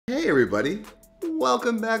Hey everybody,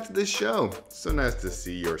 welcome back to the show. So nice to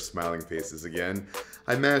see your smiling faces again.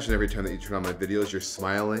 I imagine every time that you turn on my videos, you're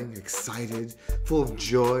smiling, excited, full of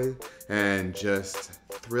joy, and just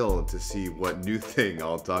thrilled to see what new thing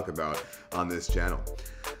I'll talk about on this channel.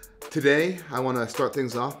 Today, I want to start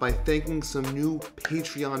things off by thanking some new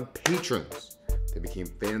Patreon patrons. They became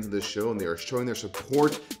fans of this show and they are showing their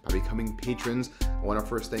support by becoming patrons. I want to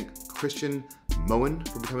first thank Christian Moen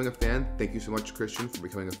for becoming a fan. Thank you so much, Christian, for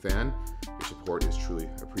becoming a fan. Your support is truly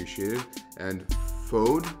appreciated. And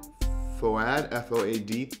Foad,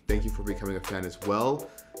 F-O-A-D, thank you for becoming a fan as well.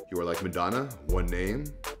 You are like Madonna, one name,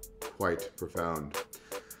 quite profound.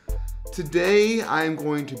 Today, I'm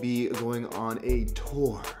going to be going on a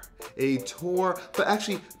tour. But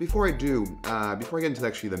actually, before I get into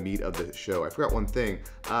actually the meat of the show, I forgot one thing.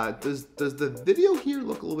 Does the video here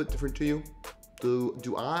look a little bit different to you?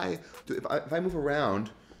 If I move around,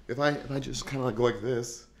 if I just kind of like go like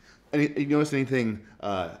this, you notice anything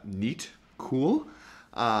neat, cool?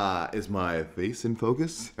 Is my face in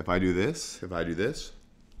focus? If I do this,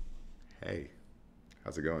 hey,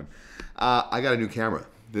 how's it going? I got a new camera.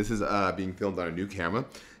 This is being filmed on a new camera,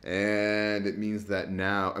 and it means that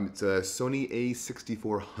now, it's a Sony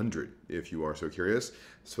a6400, if you are so curious.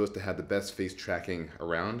 It's supposed to have the best face tracking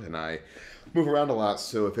around, and I move around a lot,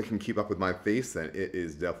 so if it can keep up with my face, then it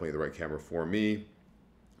is definitely the right camera for me.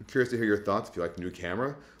 I'm curious to hear your thoughts if you like the new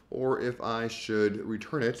camera, or if I should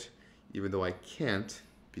return it, even though I can't,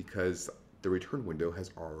 because the return window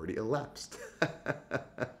has already elapsed.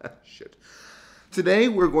 Shit. Today,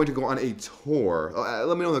 we're going to go on a tour.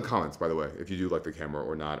 Let me know in the comments, by the way, if you do like the camera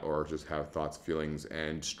or not, or just have thoughts, feelings,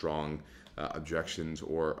 and strong objections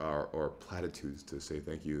or platitudes to say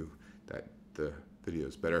thank you that the video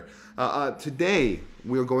is better. Today,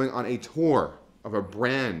 we're going on a tour of a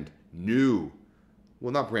brand new,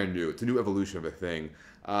 well, not brand new, it's a new evolution of a thing.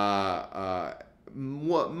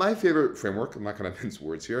 My favorite framework, I'm not going to mince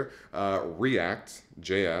words here,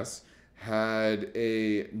 React.js, had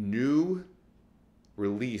a new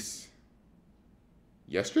release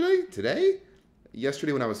yesterday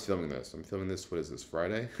when I was filming this. I'm filming this, what is this,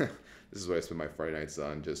 Friday? This is what I spend my Friday nights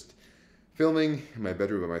on, just filming in my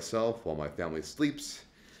bedroom by myself while my family sleeps.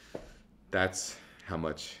 That's how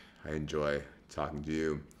much I enjoy talking to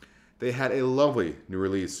you. They had a lovely new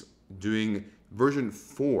release doing version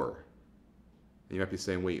 4. You might be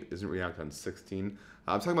saying, wait, isn't React on 16?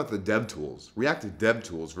 I'm talking about the DevTools. React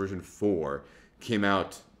DevTools version 4 came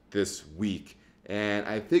out this week. And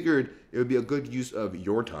I figured it would be a good use of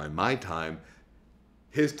your time, my time,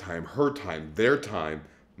 his time, her time, their time,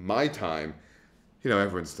 my time,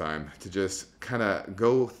 everyone's time, to just kind of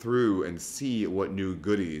go through and see what new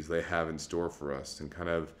goodies they have in store for us and kind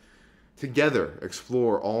of together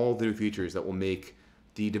explore all the new features that will make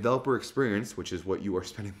the developer experience, which is what you are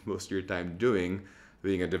spending most of your time doing,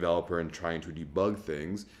 being a developer and trying to debug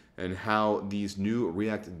things, and how these new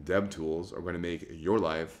React DevTools are going to make your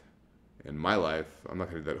life in my life, I'm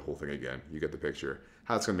not going to do that whole thing again. You get the picture.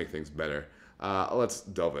 How it's going to make things better. Let's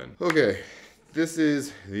delve in. Okay, this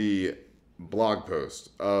is the blog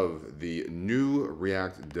post of the new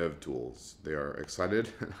React DevTools. They are excited,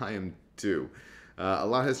 and I am too. A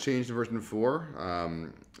lot has changed in version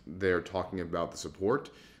 4. They're talking about the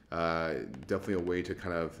support. Definitely a way to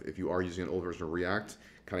kind of, if you are using an old version of React,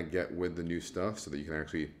 kind of get with the new stuff so that you can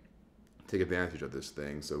actually take advantage of this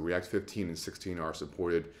thing. So React 15 and 16 are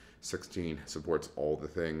supported. 16 supports all the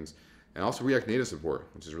things, and also React Native support,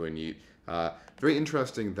 which is really neat. Very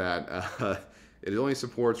interesting that it only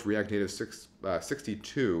supports React Native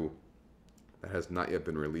 62 that has not yet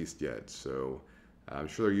been released yet. So I'm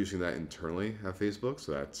sure they're using that internally at Facebook,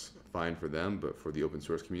 so that's fine for them. But for the open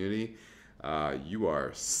source community, you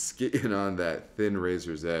are skating on that thin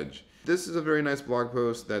razor's edge. This is a very nice blog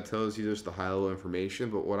post that tells you just the high-level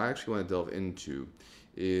information, but what I actually want to delve into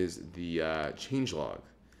is the changelog.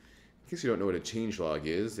 In case you don't know what a changelog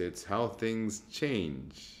is, it's how things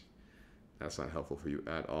change. That's not helpful for you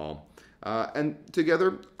at all. And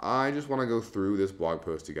together, I just want to go through this blog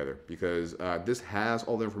post together because this has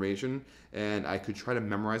all the information, and I could try to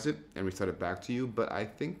memorize it and recite it back to you, but I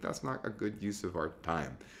think that's not a good use of our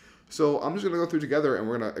time. So I'm just going to go through together, and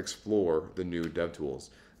we're going to explore the new DevTools.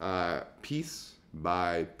 Piece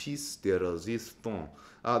by piece de resistance.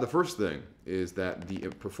 The first thing is that the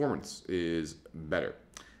performance is better.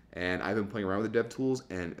 And I've been playing around with the DevTools,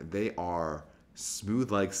 and they are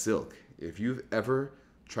smooth like silk. If you've ever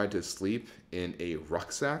tried to sleep in a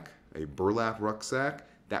rucksack, a burlap rucksack,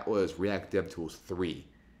 that was React DevTools 3.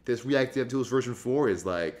 This React DevTools version 4 is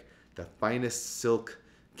like the finest silk,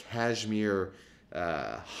 cashmere,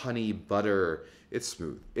 honey, butter. It's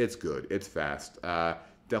smooth. It's good. It's fast.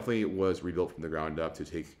 definitely was rebuilt from the ground up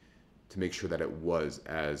to make sure that it was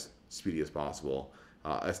as speedy as possible.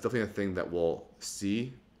 It's definitely a thing that we'll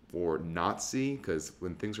see or not see, because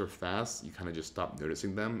when things are fast, you kind of just stop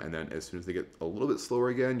noticing them, and then as soon as they get a little bit slower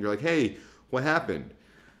again, you're like, hey, what happened?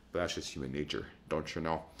 But that's just human nature, don't you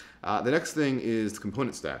know? The next thing is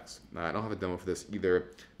component stacks. I don't have a demo for this either.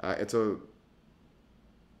 It's a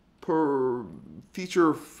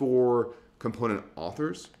feature for component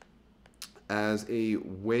authors as a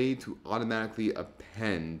way to automatically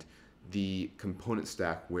append the component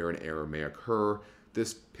stack where an error may occur.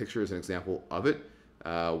 This picture is an example of it,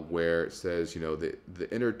 where it says, you know,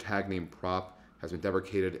 the inner tag name prop has been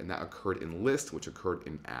deprecated, and that occurred in list, which occurred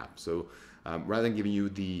in app. So rather than giving you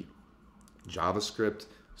the JavaScript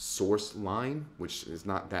source line, which is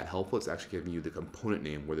not that helpful, it's actually giving you the component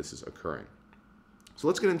name where this is occurring. So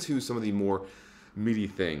let's get into some of the more meaty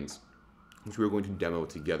things, which we're going to demo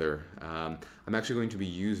together. I'm actually going to be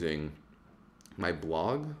using my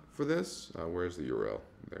blog for this. Where's the URL?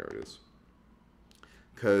 There it is.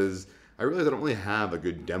 Because I realize I don't really have a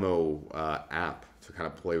good demo app to kind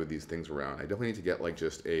of play with these things around. I definitely need to get like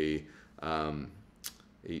just a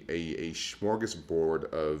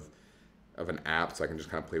smorgasbord of an app so I can just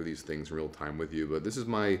kind of play with these things in real time with you. But this is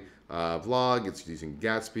my vlog. It's using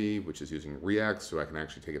Gatsby, which is using React, so I can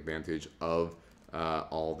actually take advantage of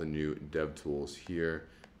all the new dev tools here.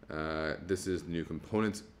 This is the new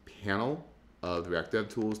components panel of the React Dev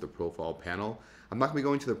Tools, the profile panel. I'm not going to be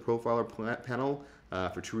going to the profiler panel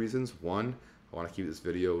for two reasons. One, I want to keep this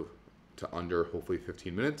video to under hopefully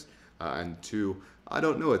 15 minutes. And two, I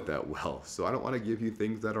don't know it that well, so I don't want to give you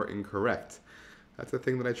things that are incorrect. That's the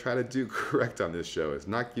thing that I try to do correct on this show, is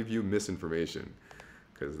not give you misinformation,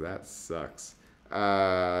 because that sucks.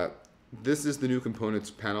 This is the new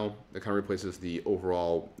components panel that kind of replaces the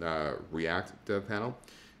overall React dev panel.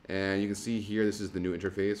 And you can see here, this is the new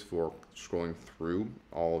interface for scrolling through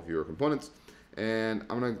all of your components. And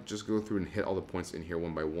I'm going to just go through and hit all the points in here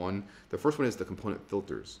one by one. The first one is the component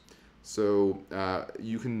filters. So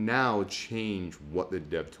you can now change what the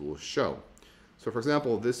dev tools show. So for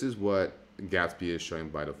example, this is what Gatsby is showing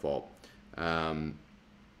by default. It's a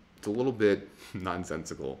little bit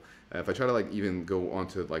nonsensical. If I try to like even go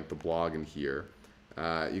onto like the blog in here,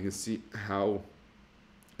 you can see how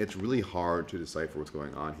it's really hard to decipher what's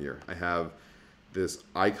going on here. I have this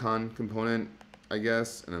icon component, I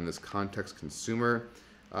guess, and then this context consumer.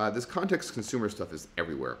 This context consumer stuff is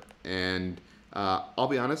everywhere. And I'll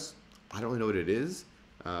be honest, I don't really know what it is.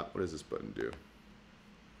 What does this button do?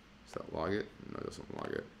 Does that log it? No, it doesn't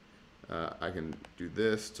log it. I can do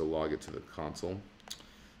this to log it to the console.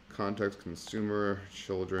 Context consumer,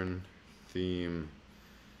 children, theme.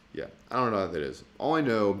 Yeah, I don't know what that is. All I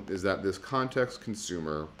know is that this context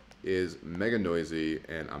consumer is mega noisy,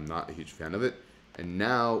 and I'm not a huge fan of it. And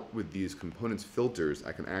now with these components filters,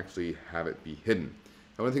 I can actually have it be hidden.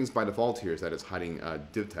 Now, one of the things by default here is that it's hiding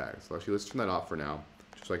div tags. So actually, let's turn that off for now,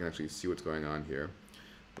 just so I can actually see what's going on here.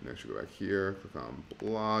 Let me actually go back here, click on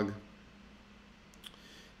blog.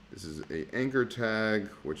 This is a anchor tag,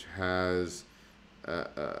 which has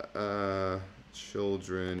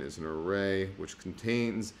children is an array, which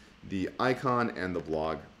contains the icon and the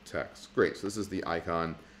blog text. Great, so this is the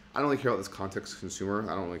icon. I don't really care about this context consumer.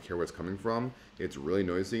 I don't really care where it's coming from. It's really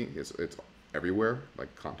noisy. It's everywhere,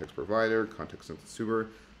 like context provider, context consumer.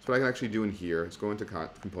 So what I can actually do in here is go into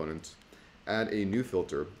components, add a new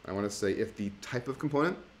filter. I want to say if the type of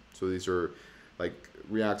component, so these are like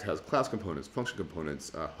React has class components, function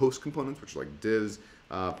components, host components, which are like divs,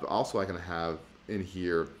 but also I can have in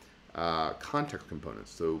here context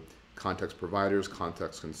components. So context providers,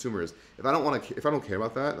 context consumers. If I don't care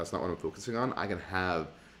about that, that's not what I'm focusing on. I can have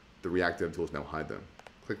the React Dev Tools now hide them.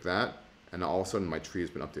 Click that, and all of a sudden my tree has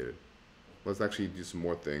been updated. Let's actually do some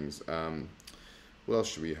more things. What else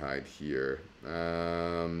should we hide here?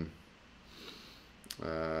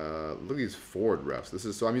 Look at these forward refs.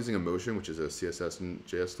 So I'm using Emotion, which is a CSS and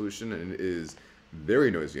JS solution, and it is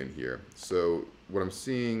very noisy in here. So what I'm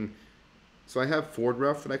seeing, so I have forward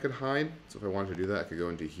ref that I could hide. So if I wanted to do that, I could go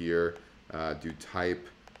into here, do type,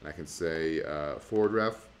 and I can say forward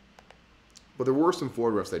ref. But there were some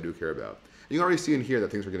forward refs that I do care about. You can already see in here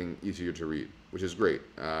that things are getting easier to read, which is great.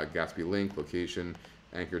 Gatsby link, location,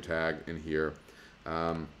 anchor tag in here.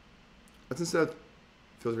 Let's instead of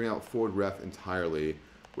filtering out forward ref entirely,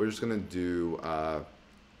 we're just going to do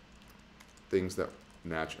things that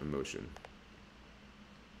match emotion.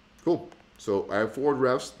 Cool. So I have forward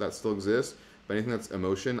refs that still exist, but anything that's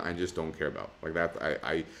emotion, I just don't care about. Like that,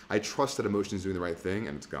 I trust that emotion is doing the right thing,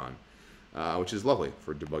 and it's gone. which is lovely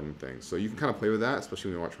for debugging things. So you can kind of play with that,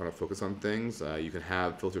 especially when you're trying to focus on things. You can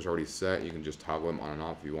have filters already set. You can just toggle them on and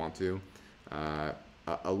off if you want to.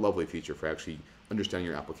 A lovely feature for actually understanding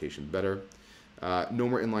your application better. No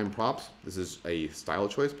more inline props. This is a style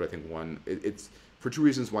choice, but I think it's for two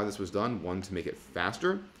reasons why this was done. One, to make it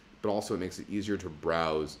faster, but also it makes it easier to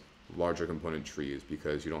browse larger component trees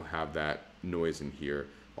because you don't have that noise in here.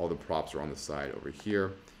 All the props are on the side over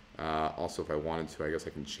here. Also, if I wanted to, I guess I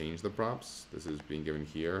can change the props. This is being given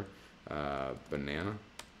here. Banana.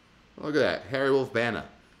 Look at that. Harry Wolf Bana.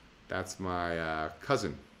 That's my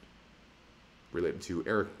cousin related to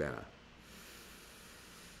Eric Bana.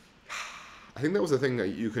 I think that was a thing that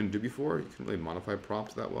you couldn't do before. You couldn't really modify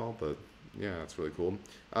props that well, but yeah, that's really cool.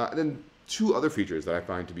 And then two other features that I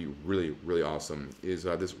find to be really, really awesome is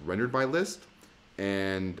this rendered by list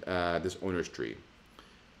and this owner's tree.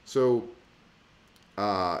 So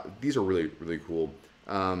these are really, really cool.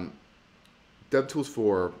 DevTools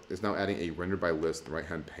 4 is now adding a rendered by list in the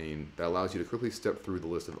right-hand pane that allows you to quickly step through the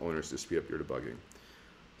list of owners to speed up your debugging.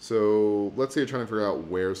 So let's say you're trying to figure out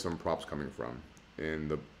where some props coming from in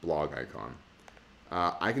the blog icon.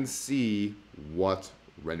 I can see what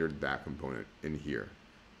rendered that component in here.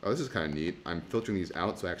 Oh, this is kind of neat. I'm filtering these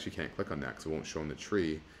out, so I actually can't click on that because it won't show in the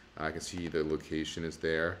tree. I can see the location is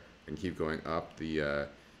there and keep going up.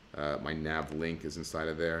 My nav link is inside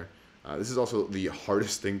of there. This is also the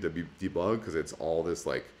hardest thing to debug because it's all this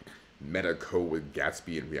like meta code with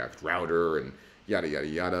Gatsby and React Router and yada yada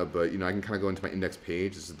yada. But you know, I can kind of go into my index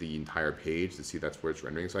page. This is the entire page to see that's where it's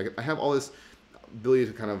rendering. So I have all this ability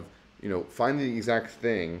to kind of find the exact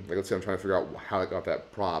thing. Like let's say I'm trying to figure out how I got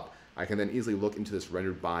that prop. I can then easily look into this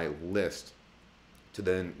rendered by list to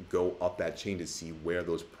then go up that chain to see where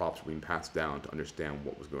those props were being passed down to understand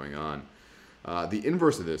what was going on. The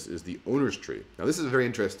inverse of this is the owner's tree. Now this is a very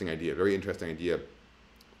interesting idea.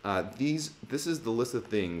 This is the list of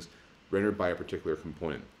things rendered by a particular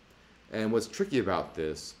component. And what's tricky about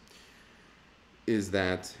this is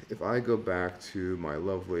that if I go back to my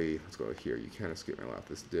lovely, let's go here, you can't escape my lap,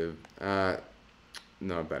 this div.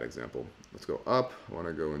 No, bad example. Let's go up. I want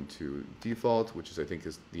to go into default, which is I think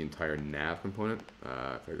is the entire nav component.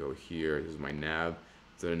 If I go here, this is my nav.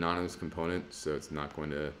 It's an anonymous component, so it's not going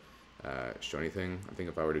to show anything. I think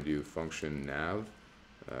if I were to do function nav,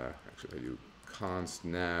 actually if I do const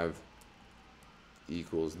nav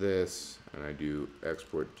equals this, and I do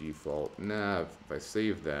export default nav, if I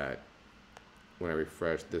save that, when I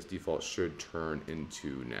refresh, this default should turn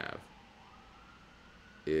into nav,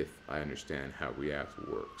 if I understand how React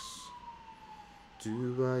works.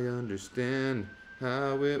 Do I understand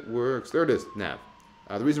how it works? There it is, nav.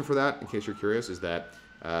 The reason for that, in case you're curious, is that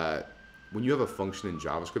when you have a function in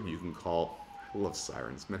JavaScript, you can call, I love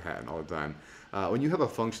sirens, Manhattan all the time. When you have a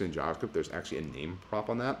function in JavaScript, there's actually a name prop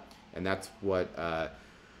on that, and that's what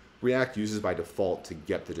React uses by default to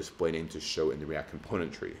get the display name to show in the React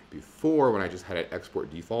component tree. Before, when I just had it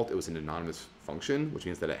export default, it was an anonymous function, which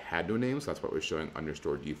means that it had no name, so that's why it was showing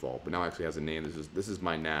underscore default. But now it actually has a name. This is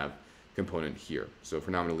my nav component here. So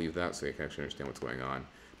for now, I'm going to leave that so you can actually understand what's going on.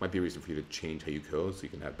 Might be a reason for you to change how you code so you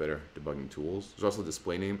can have better debugging tools. There's also a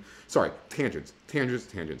display name. Sorry, tangents.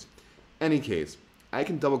 Any case, I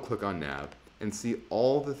can double click on nav and see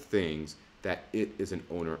all the things that it is an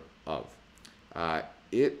owner of.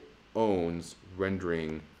 It owns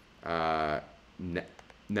rendering navlink,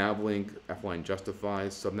 fline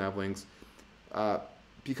justifies, subnav links,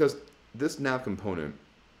 because this nav component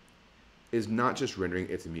is not just rendering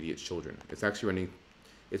its immediate children. It's actually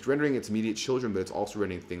rendering its immediate children, but it's also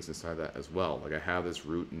rendering things inside that as well. Like I have this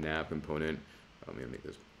root nav component. Let me make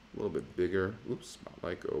this a little bit bigger. Oops,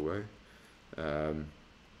 spotlight, go away.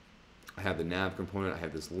 I have the nav component. I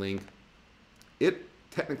have this link. It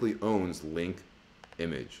technically owns link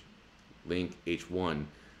image, link h1,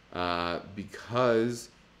 because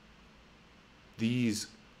these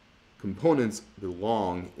components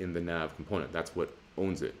belong in the nav component. That's what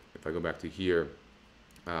owns it. If I go back to here,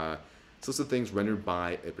 it's a list of things rendered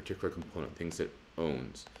by a particular component, things it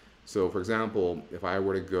owns. So for example, if I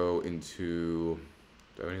were to go into,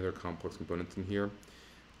 do I have any other complex components in here?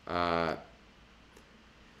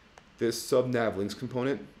 This subnav links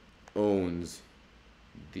component owns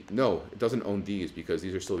no, it doesn't own these because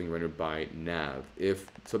these are still being rendered by nav.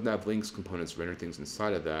 If subnav links components render things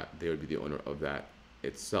inside of that, they would be the owner of that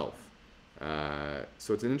itself.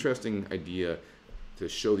 So it's an interesting idea to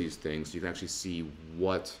show these things so you can actually see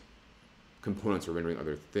what components are rendering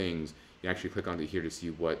other things. You actually click onto here to see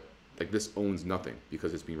what, like this owns nothing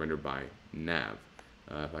because it's being rendered by nav.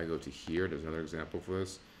 If I go to here, there's another example for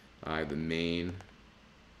this. I have the main,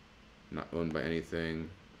 not owned by anything.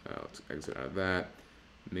 Let's exit out of that.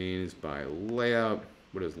 Main is by layout.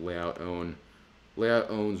 What does layout own? Layout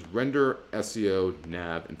owns render, SEO,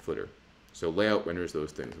 nav, and footer. So layout renders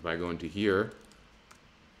those things. If I go into here,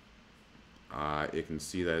 you can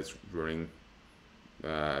see that it's running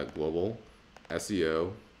global,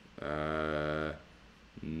 SEO,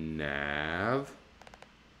 nav,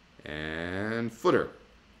 and footer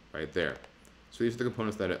right there. So these are the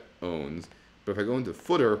components that it owns. But if I go into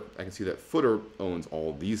footer, I can see that footer owns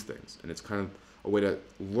all these things. And it's kind of a way to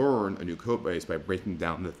learn a new code base by breaking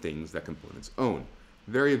down the things that components own.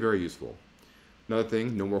 Very, very useful. Another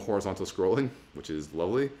thing, no more horizontal scrolling, which is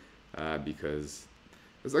lovely because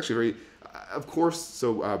it's actually very, of course,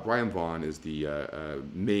 so Brian Vaughn is the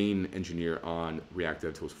main engineer on React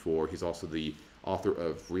DevTools 4. He's also the author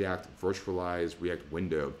of React Virtualized React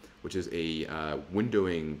Window, which is a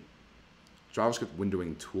windowing, JavaScript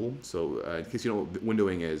windowing tool. So in case you know what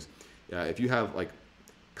windowing is, if you have like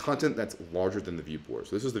content that's larger than the viewport.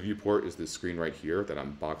 So this is the viewport, is this screen right here that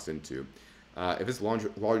I'm boxed into. If it's larger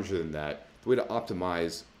than that, the way to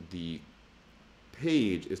optimize the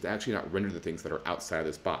page is to actually not render the things that are outside of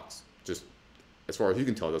this box. Just as far as you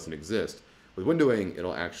can tell, it doesn't exist. With windowing,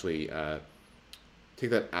 it'll actually take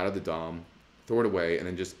that out of the DOM, throw it away, and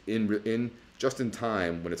then just just in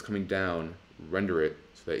time when it's coming down, render it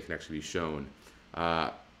so that it can actually be shown.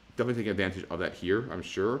 Definitely take advantage of that here, I'm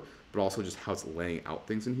sure, but also just how it's laying out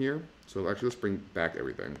things in here. So actually, let's bring back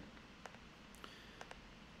everything.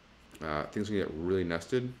 Things can get really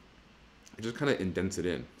nested. It just kind of indents it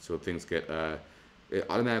in, so things get it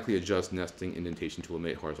automatically adjusts nesting indentation to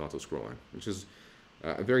eliminate horizontal scrolling, which is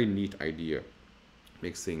a very neat idea.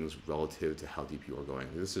 Makes things relative to how deep you are going.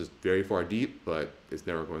 This is very far deep, but it's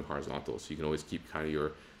never going horizontal, so you can always keep kind of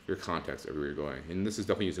your context everywhere you're going. And this is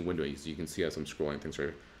definitely using windowing, so you can see as I'm scrolling, things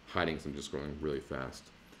are hiding, so I'm just scrolling really fast.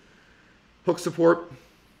 Hook support.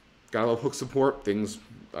 Gotta love hook support. Things,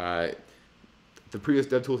 the previous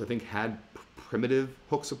DevTools I think had primitive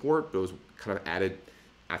hook support, but it was kind of added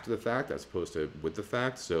after the fact as opposed to with the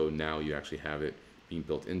fact. So now you actually have it being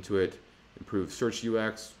built into it. Improved search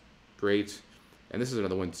UX, great. And this is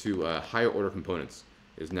another one too, higher order components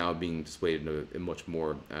is now being displayed in a much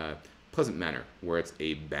more pleasant manner, where it's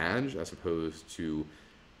a badge as opposed to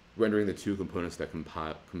rendering the two components that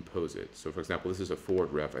compose it. So for example, this is a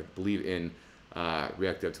forward ref. I believe in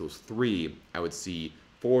React DevTools 3, I would see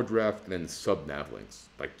forward ref and then sub nav links,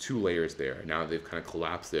 like 2 layers there. Now they've kind of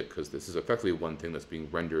collapsed it because this is effectively one thing that's being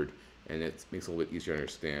rendered, and it makes it a little bit easier to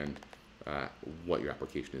understand what your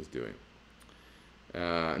application is doing.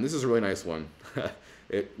 And this is a really nice one.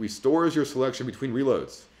 It restores your selection between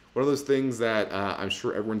reloads. One of those things that I'm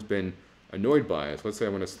sure everyone's been annoyed by. So let's say I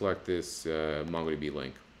want to select this MongoDB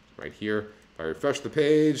link right here. If I refresh the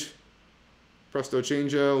page, presto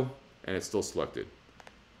changeo, and it's still selected.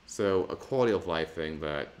 So a quality of life thing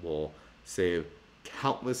that will save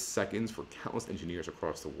countless seconds for countless engineers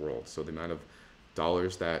across the world. So the amount of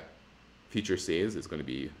dollars that feature saves is going to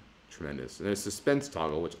be tremendous. And there's suspense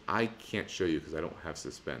toggle, which I can't show you because I don't have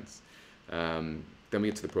suspense. Then we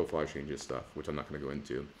get to the profile changes stuff, which I'm not going to go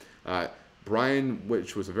into. Brian,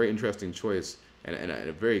 which was a very interesting choice and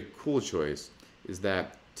a very cool choice, is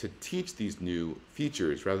that to teach these new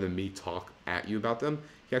features, rather than me talk at you about them,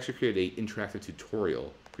 he actually created an interactive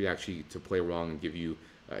tutorial for you actually to play along and give you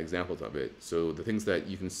examples of it. So the things that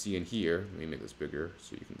you can see in here, let me make this bigger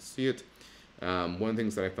so you can see it. One of the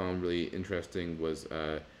things that I found really interesting was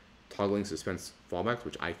toggling suspense fallbacks,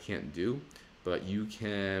 which I can't do, but you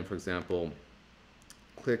can, for example,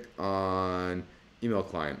 click on email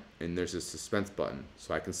client and there's a suspense button.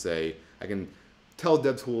 So I can say, I can tell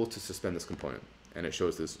DevTools to suspend this component and it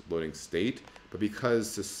shows this loading state. But because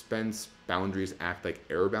suspense boundaries act like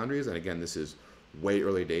error boundaries, and again, this is way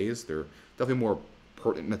early days, they're definitely more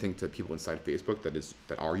pertinent, I think, to people inside Facebook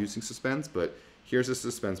that are using suspense. But here's a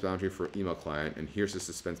suspense boundary for email client and here's a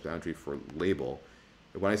suspense boundary for label.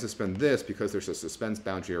 And when I suspend this, because there's a suspense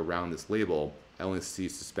boundary around this label, I only see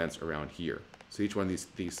suspense around here. So each one of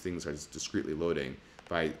these things are just discretely loading.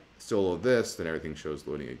 If I still load this, then everything shows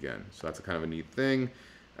loading again. So that's a kind of a neat thing.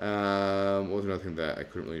 What was another thing that I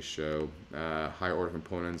couldn't really show? Higher order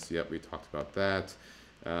components. Yep, we talked about that.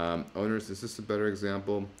 Owners, is this a better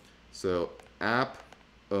example? So app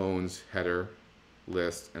owns header,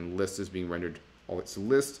 list, and list is being rendered. So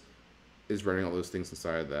list is rendering all those things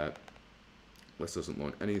inside of that. List doesn't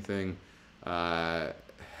load anything.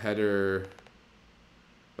 Header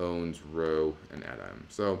owns row and add item.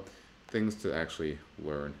 So things to actually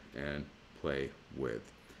learn and play with.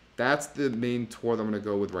 That's the main tour that I'm going to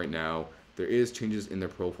go with right now. There is changes in the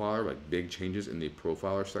profiler, like big changes in the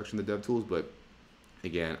profiler section of DevTools, but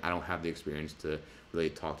again, I don't have the experience to really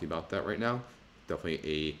talk to you about that right now. definitely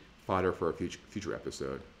a fodder for a future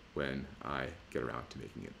episode when I get around to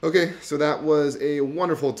making it. Okay, so that was a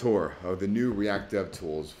wonderful tour of the new React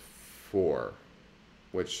DevTools 4,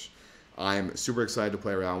 which I'm super excited to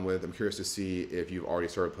play around with. I'm curious to see if you've already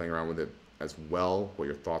started playing around with it as well, what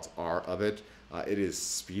your thoughts are of it. It is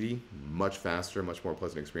speedy, much faster, much more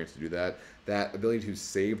pleasant experience to do that. That ability to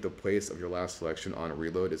save the place of your last selection on a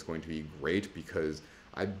reload is going to be great, because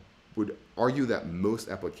I would argue that most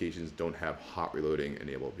applications don't have hot reloading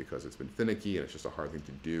enabled because it's been finicky and it's just a hard thing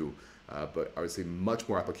to do. But I would say much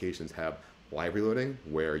more applications have live reloading,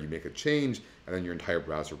 where you make a change and then your entire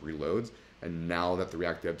browser reloads. And now that the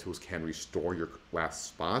React DevTools can restore your last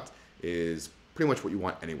spot, is pretty much what you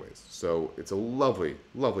want anyways. So it's a lovely,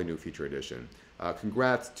 lovely new feature addition.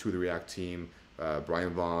 Congrats to the React team,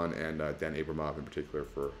 Brian Vaughn and Dan Abramov in particular,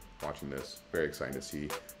 for watching this. Very exciting to see.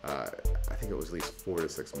 I think it was at least 4 to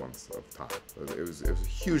 6 months of time. It was a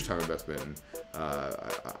huge time investment, and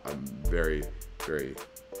I'm very, very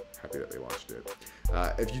happy that they launched it.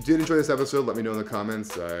 If you did enjoy this episode, let me know in the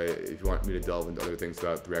comments. If you want me to delve into other things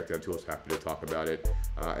about the React DevTools, happy to talk about it.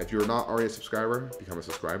 If you're not already a subscriber, become a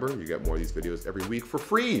subscriber. You get more of these videos every week for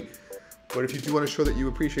free. But if you do want to show that you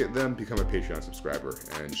appreciate them, become a Patreon subscriber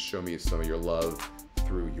and show me some of your love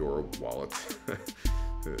through your wallet.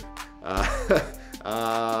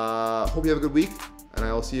 Hope you have a good week, and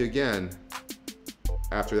I will see you again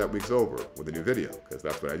after that week's over with a new video, because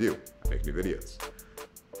that's what I do. I make new videos.